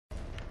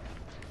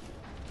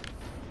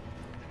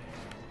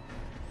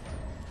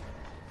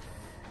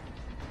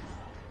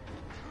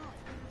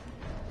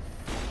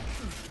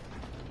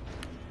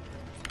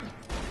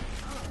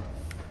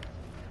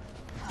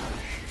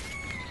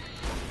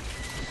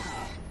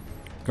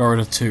Got rid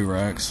of 2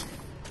 Rex.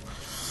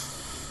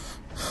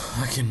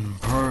 Back in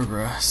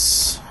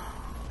progress.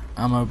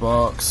 Ammo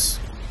box.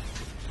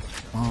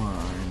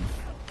 Alright.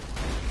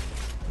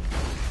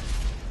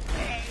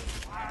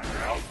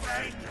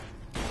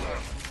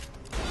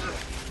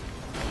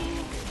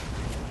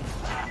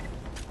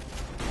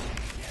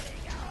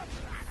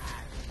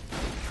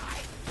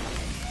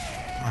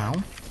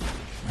 Ow.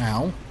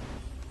 Ow.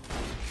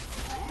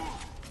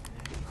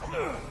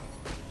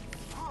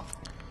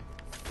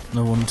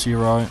 No one to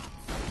your right.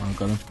 I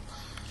got him.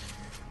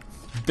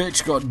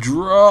 Bitch got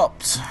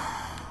dropped.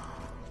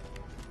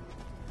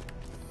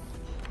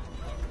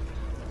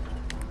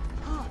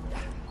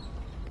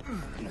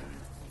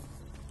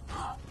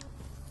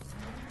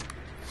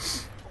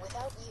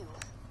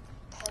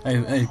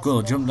 Hey,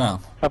 Gwil, jump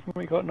down. Haven't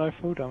we got no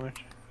full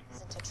damage?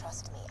 To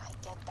trust me, I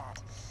get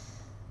that.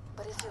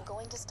 But if you're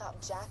going to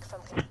stop Jack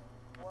from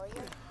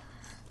warrior,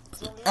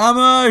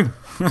 ammo!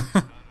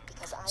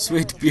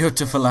 Sweet,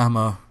 beautiful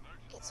ammo.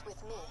 It's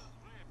with me.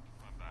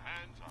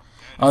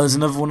 Oh, there's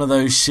another one of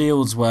those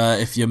shields where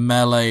if you're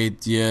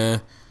meleeed,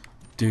 you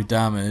do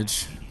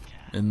damage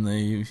in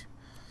the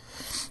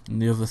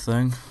other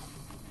thing.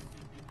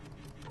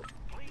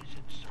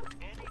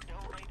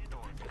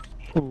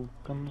 Oh,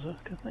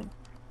 Gunzerk, I think.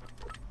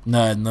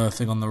 No, another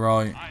thing on the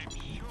right.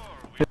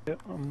 Yeah,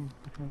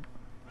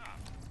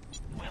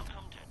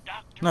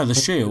 No, the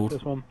shield.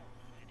 This one.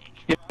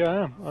 Yeah, I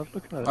am. I was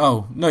looking at it.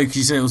 Oh, no, because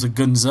you said it was a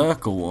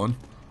Gunzerker one.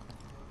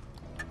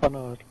 Oh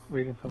no, I was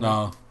reading something.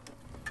 No.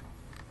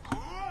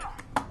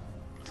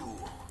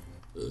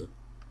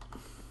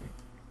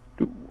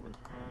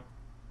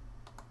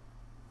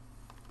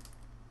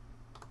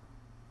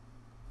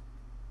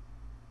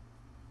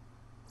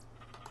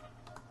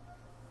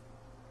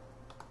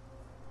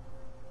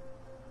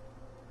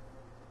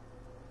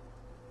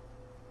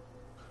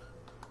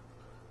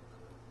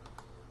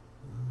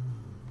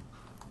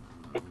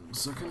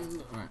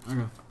 Second, alright,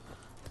 okay.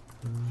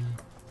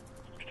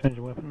 Change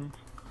the weapons.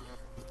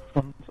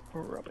 One's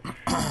rubbish.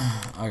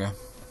 Okay.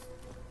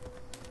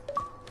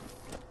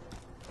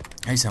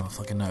 I used to have my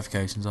fucking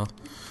notifications off.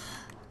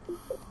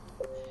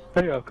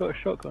 Oh yeah, I've got a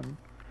shotgun,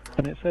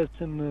 and it says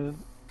in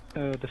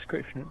the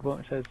description at the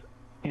bottom, it says,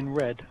 in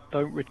red,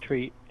 don't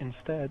retreat,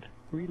 instead,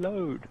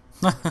 reload.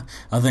 I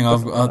think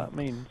I've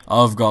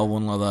got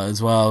one like that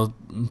as well.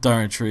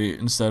 Don't retreat,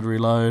 instead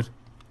reload.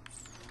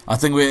 I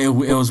think it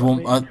was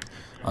one.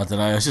 I don't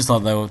know. It's just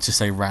like they'll just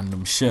say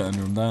random shit on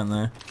them, don't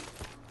they?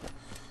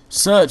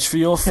 Search for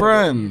your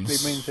friends. It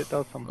usually means it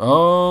does something.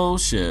 Oh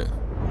shit!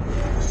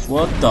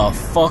 What the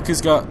fuck is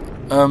got?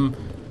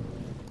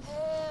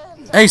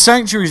 Hey,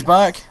 Sanctuary's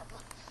back.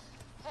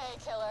 Hey,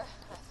 killer.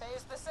 I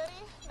phased the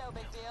city. No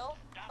big deal.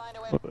 Find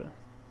a way.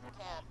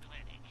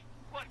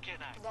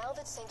 Now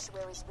that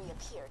Sanctuary's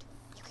reappeared,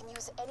 you can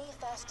use any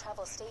fast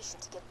travel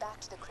station to get back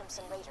to the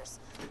Crimson Raiders.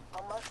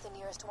 I'll mark the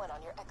nearest one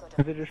on your Echo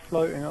Dome. Is it just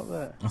floating up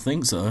there? I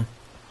think so.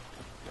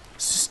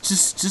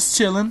 Just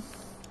chilling.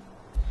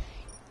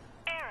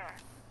 Error.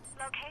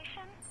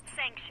 Location,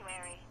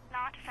 Sanctuary.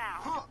 Not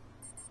found.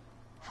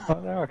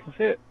 Right there, I can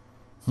see it.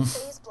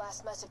 Phase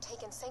blast must have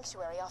taken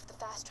Sanctuary off the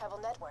fast travel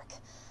network.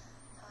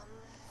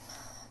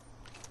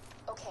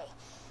 Okay.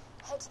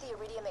 Head to the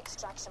iridium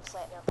extraction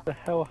plant near. What the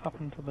hell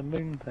happened to the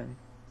moon thing?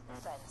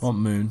 Friends. What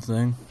moon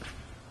thing?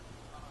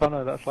 Oh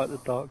no, that's like the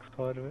dark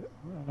side of it.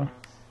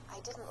 I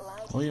didn't lie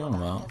to What are you on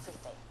about? everything.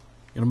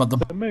 You know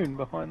about The moon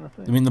behind the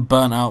thing. You mean the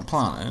burnt out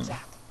planet?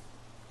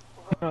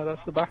 No,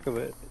 that's the back of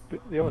it.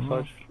 But the other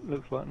side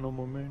looks like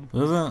normal moon.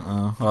 Is it?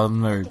 Oh, I've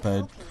never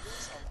paid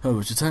so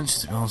much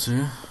attention to be honest with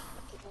you. It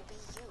will be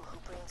you who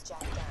brings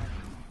Jack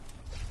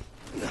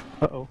down.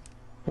 Uh oh.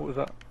 What was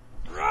that?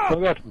 Oh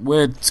god.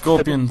 Weird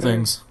scorpion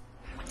things.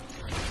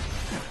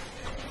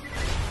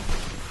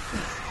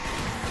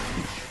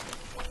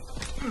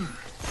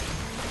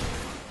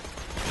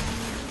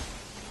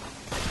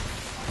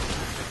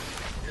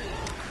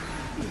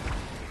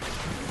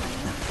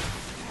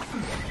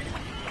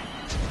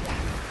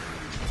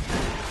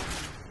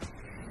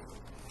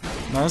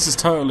 No, this is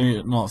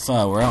totally not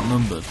fair. We're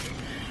outnumbered.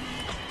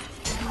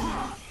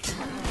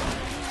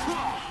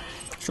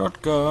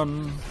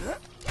 Shotgun.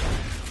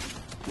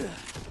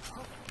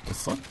 The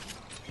fuck?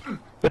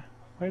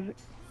 Where is it?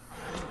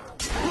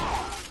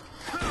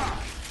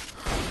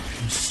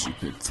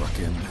 Stupid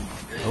fucking.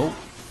 Oh.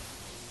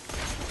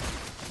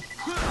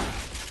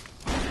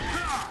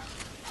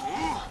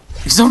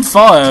 He's on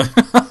fire!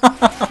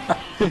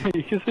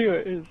 You can see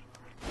where it is.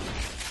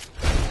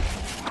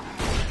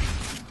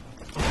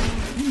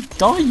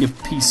 Die, you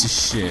piece of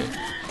shit.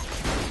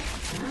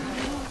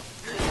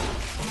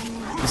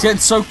 It's getting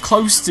so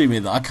close to me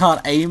that I can't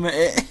aim at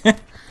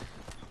it.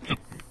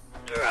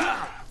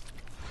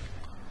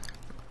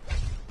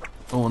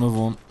 Oh, another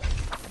one.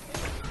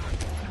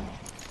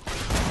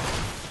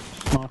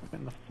 Snipe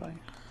in the face.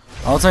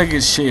 I'll take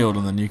his shield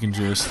and then you can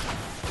just...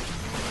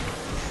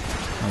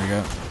 There we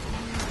go.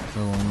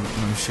 Go on,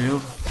 no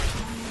shield.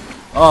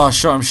 Oh, I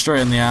shot him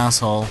straight in the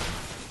asshole.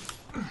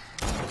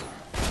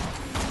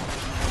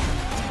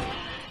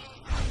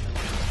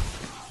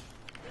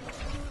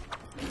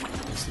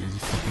 Easy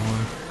fucking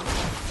way.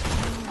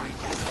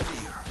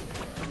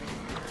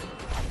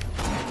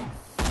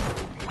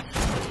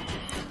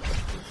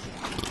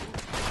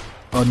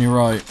 On your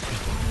right.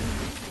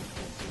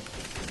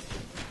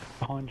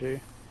 Behind you.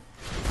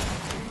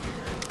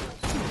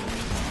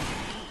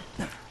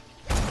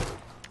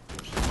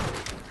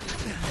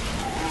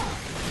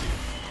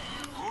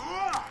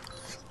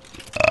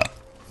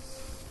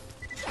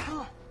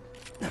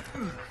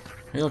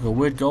 Hey, look, a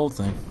weird gold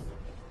thing.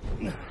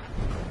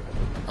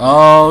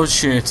 Oh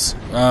shit.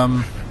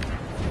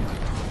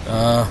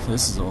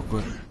 This is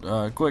awkward.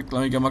 Quick,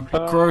 let me get my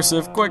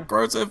corrosive. Quick,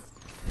 corrosive.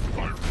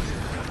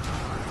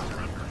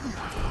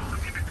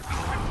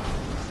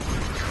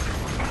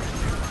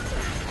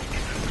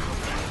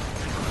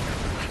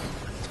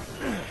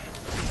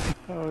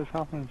 Oh, what's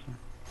happening to me?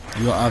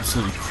 You got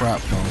absolutely crap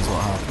guns.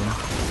 What happened?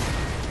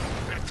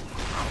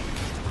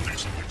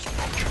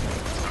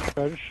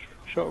 I just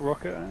shot a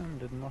rocket at him and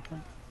did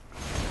nothing.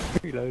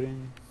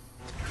 Reloading.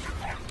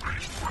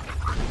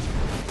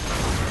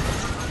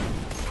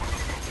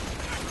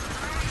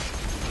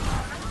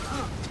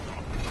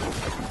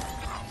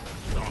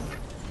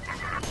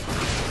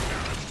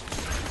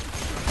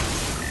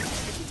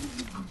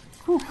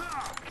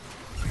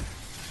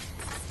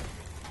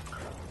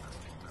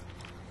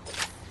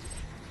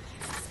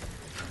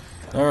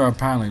 There are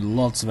apparently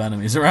lots of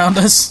enemies around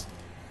us.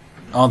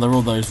 Oh, they're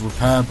all those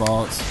repair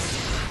bots.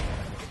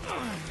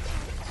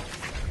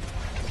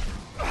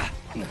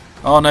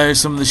 Oh no,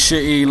 some of the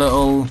shitty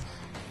little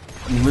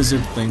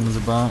lizard things are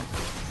back.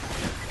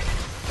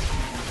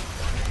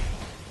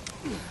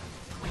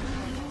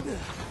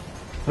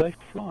 Are they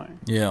flying?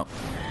 Yeah.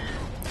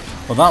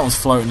 Well, that was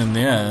floating in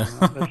the air.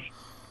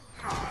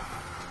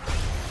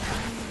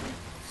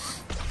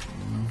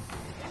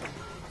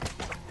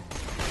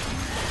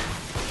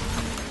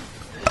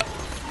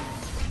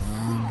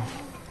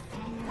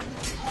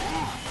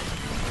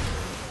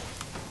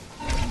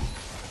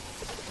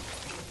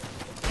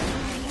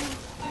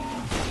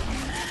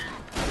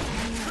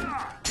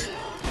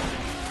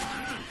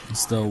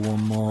 Still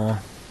one more.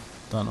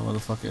 Don't know where the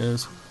fuck it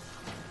is.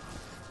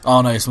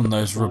 Oh no, it's one of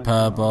those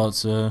repair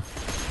bots.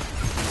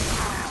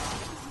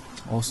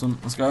 Awesome,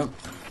 let's go. I'm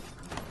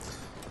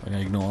gonna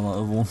ignore that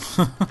other one.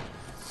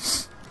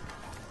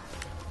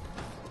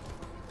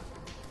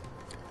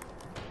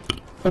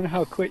 I don't know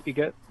how quick you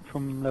get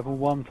from level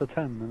 1 to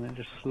 10, and it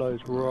just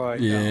slows right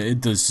down. Yeah, it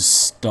does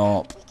just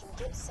stop. We can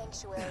get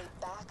Sanctuary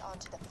back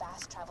onto the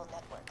fast travel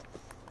network.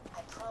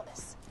 I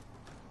promise.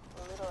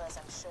 Little as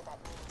I'm sure that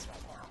means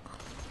right now.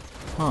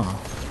 Huh.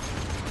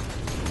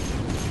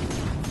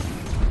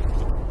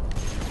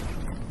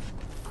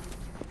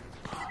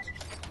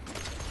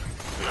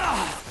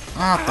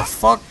 Ah, the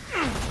fuck?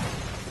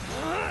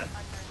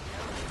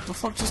 The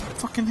fuck just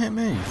fucking hit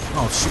me?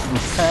 Oh shit,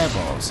 repair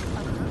bars.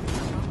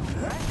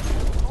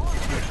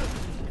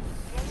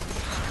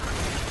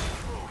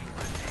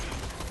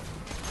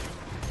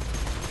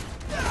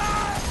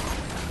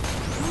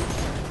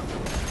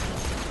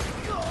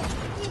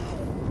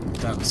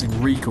 Damn, this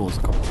thing recoils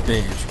like a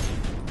bitch.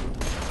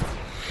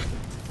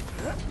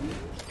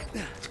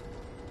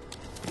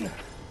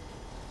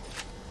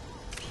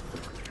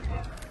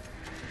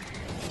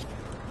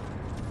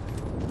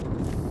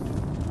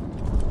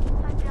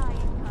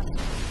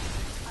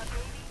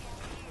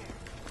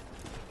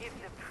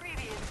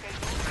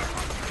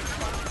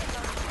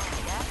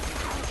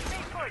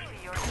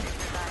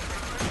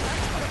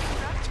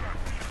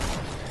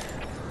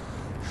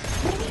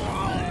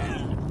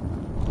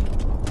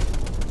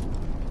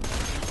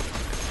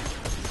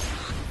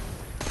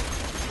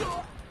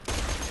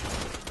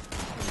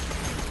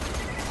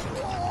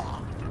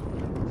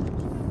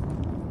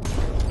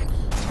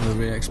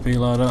 XP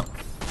loader.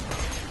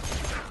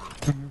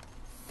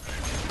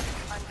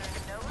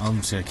 I'm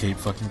just gonna keep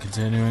fucking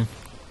continuing.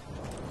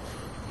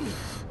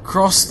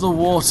 Cross the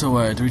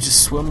waterway. Do we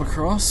just swim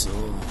across, or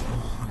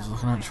is it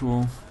like an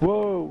actual?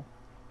 Whoa!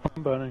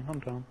 I'm burning. I'm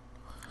down.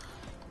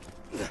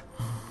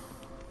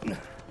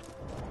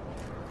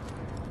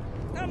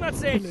 I'm not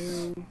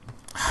saying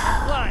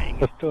flying.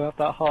 I still have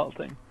that heart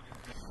thing.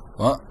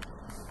 What?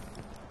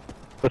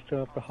 I still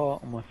have the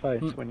heart on my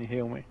face when you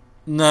heal me.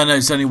 No,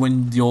 it's only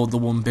when you're the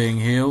one being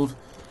healed.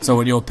 So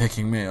when you're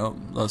picking me up,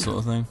 that sort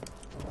of thing.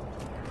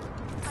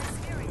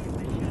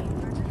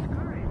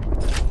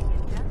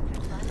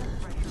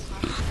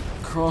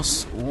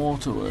 Cross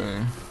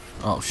waterway.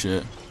 Oh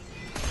shit.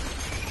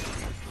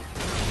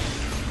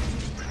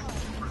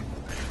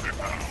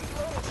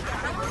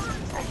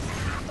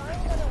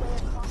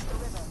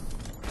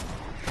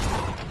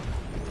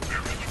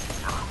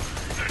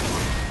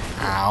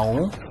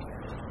 Ow.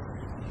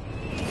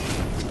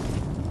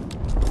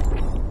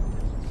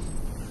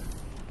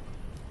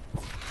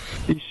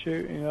 He's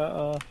shooting at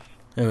us.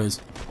 There it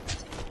is.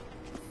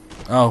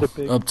 Oh,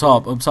 up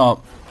top, up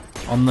top.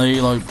 On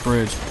the, like,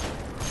 bridge.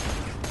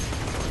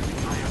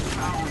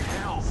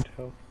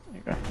 There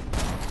you go.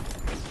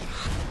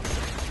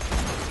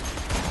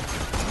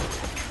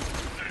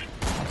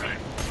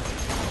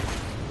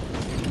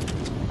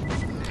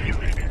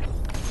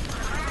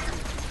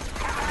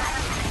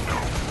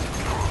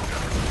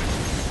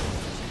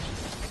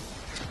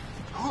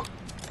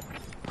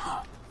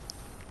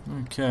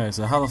 Okay,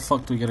 so how the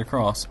fuck do we get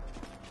across?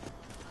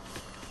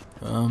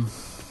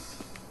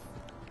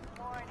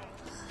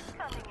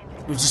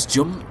 We just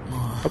jump?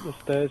 Up the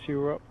stairs you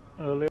were up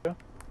earlier.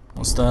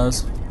 What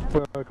stairs?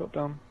 Where I got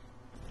down.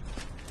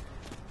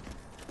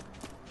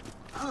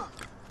 Oh,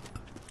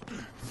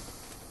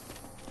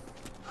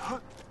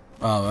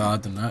 well, I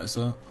didn't notice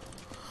that.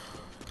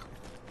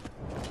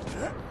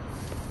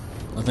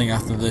 I think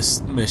after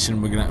this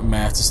mission we may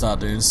have to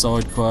start doing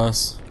side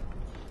quests.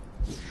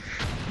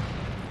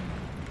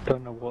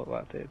 Don't know what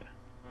that did.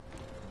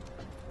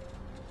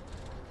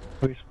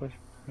 Are we supposed?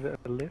 Is it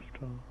a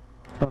lift or?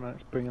 Oh no,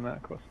 it's bringing that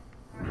across.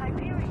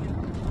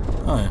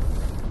 Oh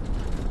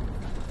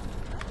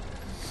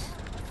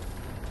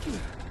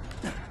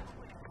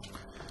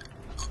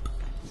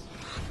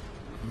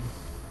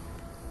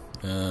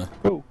yeah.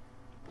 Oh.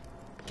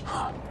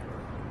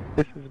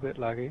 This is a bit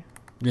laggy.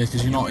 Yeah,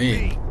 because you're not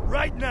in.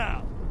 Right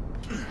now.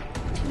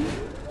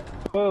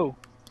 Whoa.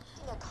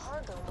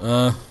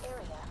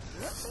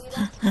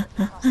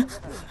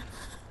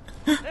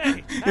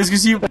 It's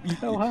because you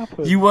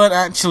weren't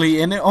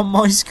actually in it on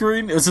my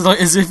screen. It was like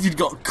as if you'd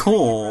got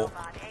caught.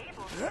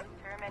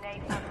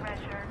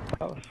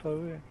 That was so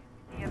weird.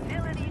 The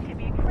ability to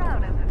be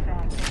proud of the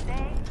fact that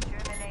they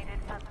terminated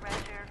some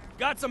pressure.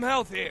 Got some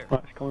health here.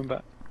 Right, it's coming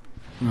back.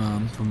 No,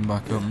 I'm coming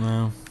back up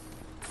now.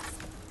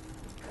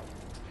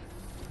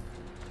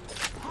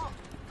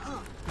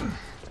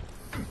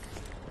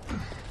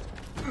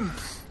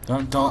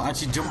 Don't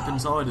actually jump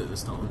inside it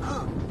this time.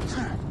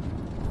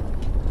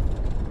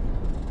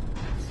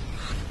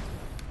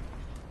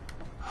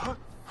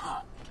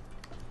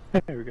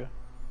 There we go.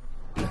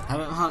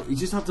 You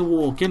just have to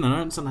walk in. I don't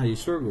understand how you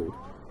struggled.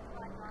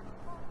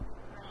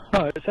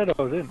 Oh, it said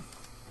I was in.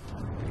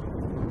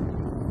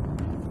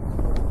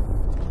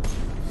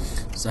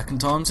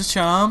 Second time's a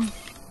charm.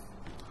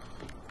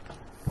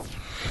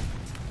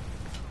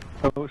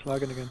 Oh, it's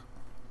lagging again.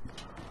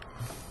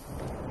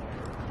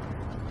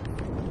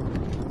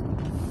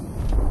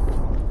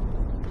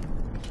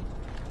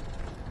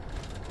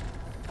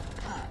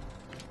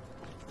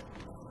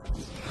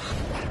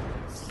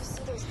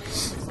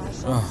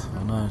 Oh,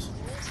 my nose.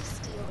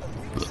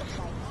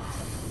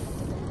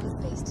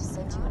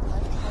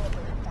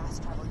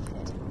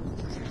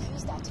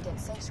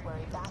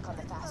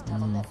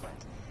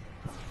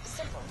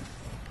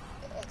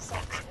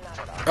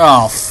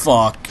 Oh,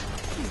 fuck.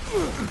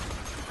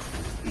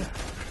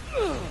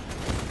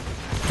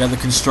 Get the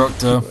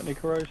constructor. Any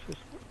corrosive?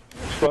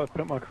 That's why I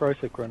put my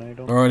corrosive grenade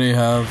on. Already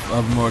have.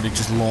 I've already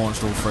just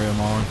launched all 3 of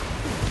mine.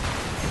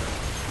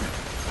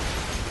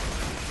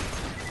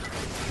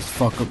 Just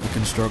fuck up the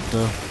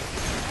constructor.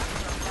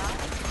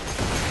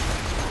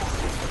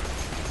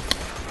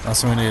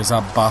 That's when it is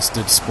that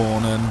bastard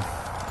spawning.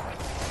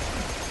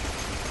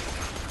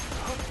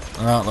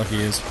 Oh, like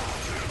he is.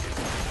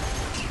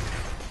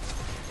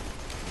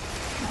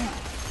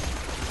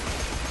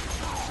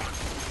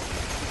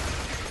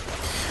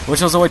 Which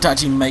was a way to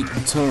actually make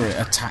the turret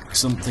attack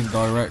something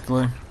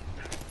directly.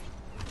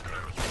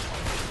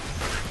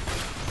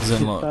 It's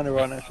standing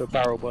right next to a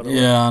barrel, by the way.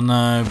 Yeah, I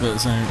know, but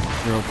it's only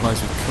a real place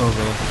with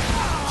cover.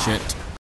 Shit.